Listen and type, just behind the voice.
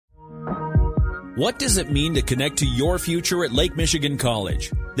What does it mean to connect to your future at Lake Michigan College?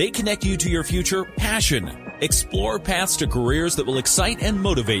 They connect you to your future passion. Explore paths to careers that will excite and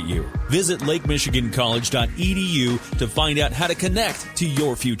motivate you. Visit lakemichigancollege.edu to find out how to connect to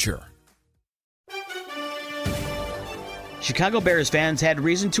your future. Chicago Bears fans had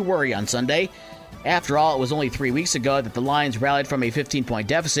reason to worry on Sunday. After all, it was only 3 weeks ago that the Lions rallied from a 15-point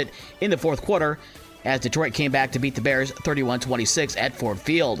deficit in the fourth quarter as Detroit came back to beat the Bears 31-26 at Ford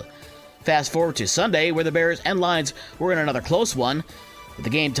Field. Fast forward to Sunday, where the Bears and Lions were in another close one. With the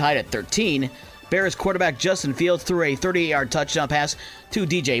game tied at 13, Bears quarterback Justin Fields threw a 38-yard touchdown pass to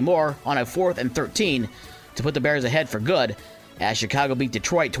DJ Moore on a 4th and 13 to put the Bears ahead for good as Chicago beat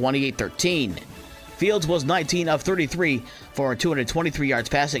Detroit 28-13. Fields was 19 of 33 for 223 yards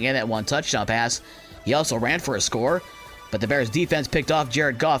passing and that one touchdown pass. He also ran for a score, but the Bears defense picked off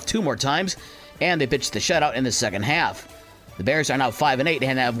Jared Goff 2 more times, and they pitched the shutout in the second half. The Bears are now 5-8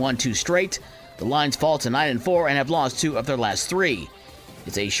 and have won 2 straight. The Lions fall to 9-4 and have lost 2 of their last 3.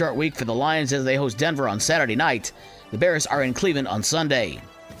 It's a short week for the Lions as they host Denver on Saturday night. The Bears are in Cleveland on Sunday.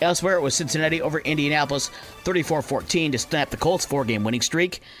 Elsewhere, it was Cincinnati over Indianapolis 34-14 to snap the Colts' 4-game winning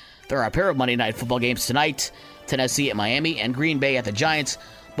streak. There are a pair of Monday Night Football games tonight. Tennessee at Miami and Green Bay at the Giants.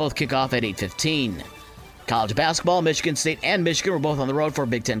 Both kick off at 8:15. College basketball, Michigan State and Michigan were both on the road for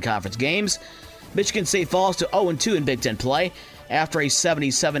Big Ten Conference games. Michigan State falls to 0-2 in Big Ten play after a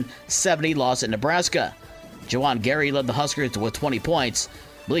 77-70 loss at Nebraska. Jawan Gary led the Huskers with 20 points.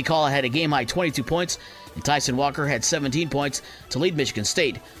 Malik Hall had a game-high 22 points, and Tyson Walker had 17 points to lead Michigan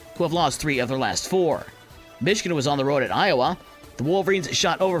State, who have lost 3 of their last 4. Michigan was on the road at Iowa. The Wolverines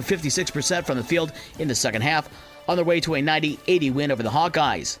shot over 56% from the field in the second half, on their way to a 90-80 win over the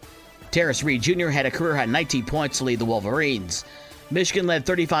Hawkeyes. Terrace Reed Jr. had a career-high 19 points to lead the Wolverines. Michigan led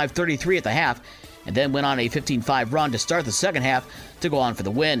 35-33 at the half, and then went on a 15-5 run to start the second half to go on for the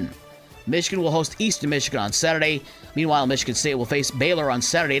win. Michigan will host Eastern Michigan on Saturday. Meanwhile, Michigan State will face Baylor on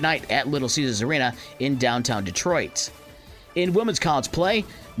Saturday night at Little Caesars Arena in downtown Detroit. In women's college play,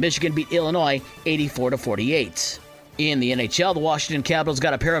 Michigan beat Illinois 84-48. In the NHL, the Washington Capitals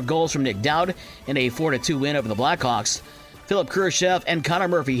got a pair of goals from Nick Dowd in a 4-2 win over the Blackhawks. Philip Khrushchev and Connor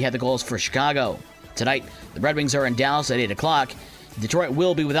Murphy had the goals for Chicago. Tonight, the Red Wings are in Dallas at 8 o'clock. Detroit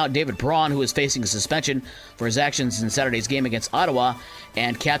will be without David Perron, who is facing a suspension for his actions in Saturday's game against Ottawa,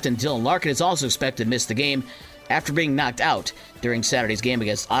 and captain Dylan Larkin is also expected to miss the game after being knocked out during Saturday's game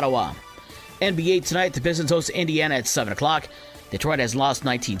against Ottawa. NBA tonight, the Pistons host Indiana at 7 o'clock. Detroit has lost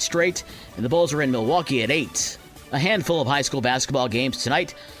 19 straight, and the Bulls are in Milwaukee at 8. A handful of high school basketball games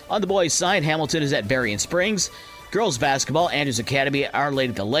tonight. On the boys' side, Hamilton is at Berrien Springs. Girls basketball, Andrews Academy at Our Lady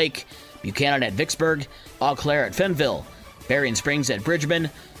of the Lake. Buchanan at Vicksburg. Eau Claire at Fenville. Berrien Springs at Bridgman.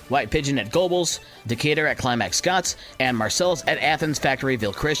 White Pigeon at Gobles. Decatur at Climax Scots. And Marcellus at Athens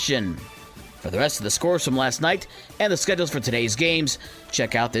Factoryville Christian. For the rest of the scores from last night and the schedules for today's games,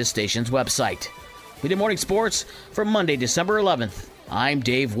 check out this station's website. We did Morning Sports for Monday, December 11th. I'm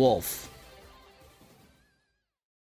Dave Wolf.